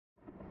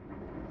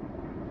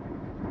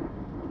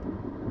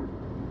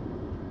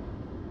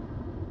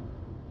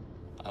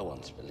I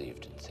once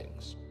believed in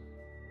things.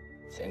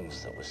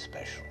 Things that were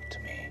special to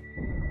me.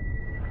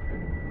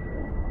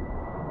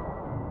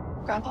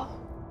 Grandpa,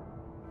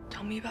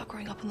 tell me about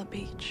growing up on the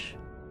beach.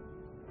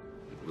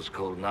 It was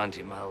called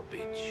 90 Mile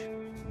Beach.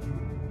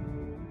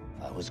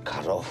 I was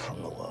cut off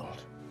from the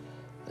world.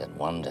 Then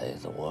one day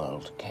the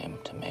world came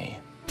to me.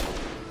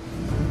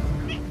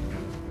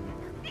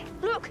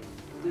 Look!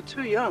 They're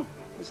too young.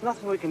 There's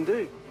nothing we can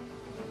do.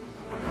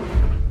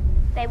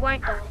 They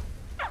won't die.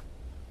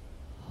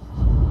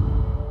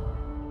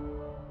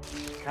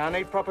 Can't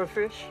eat proper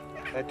fish.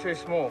 They're too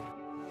small.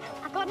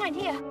 I've got an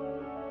idea.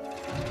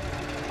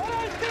 I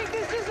don't think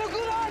this is a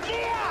good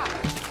idea!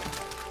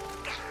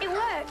 It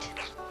worked.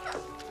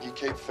 You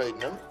keep feeding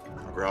them,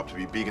 they'll grow up to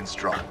be big and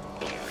strong.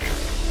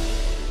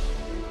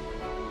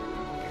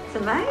 It's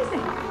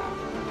amazing.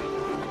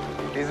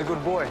 He's a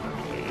good boy.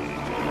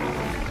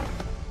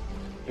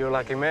 You're a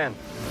lucky man.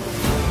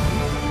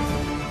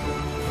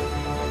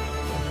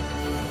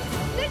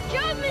 Good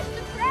job,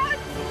 Mr. Frog!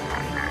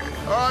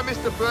 All right,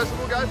 Mr.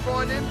 Percival, go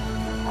find him.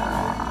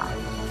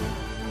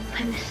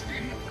 I miss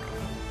them.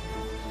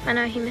 I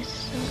know he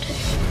misses them too.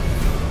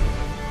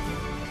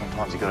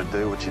 Sometimes you got to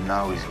do what you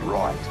know is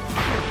right,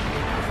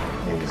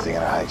 even if they're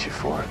going to hate you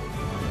for it.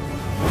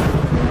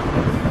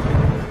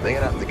 They're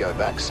going to have to go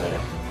back soon.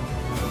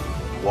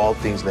 Wild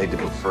things need to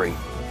be free.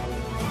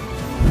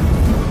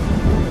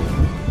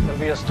 There'll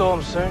be a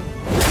storm soon.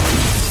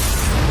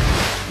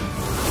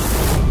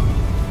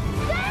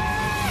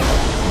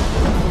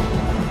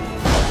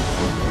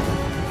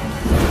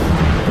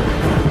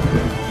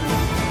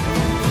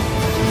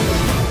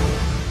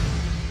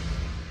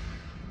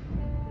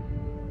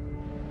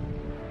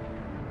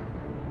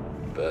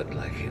 A bird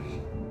like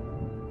him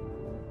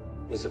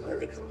was a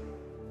miracle.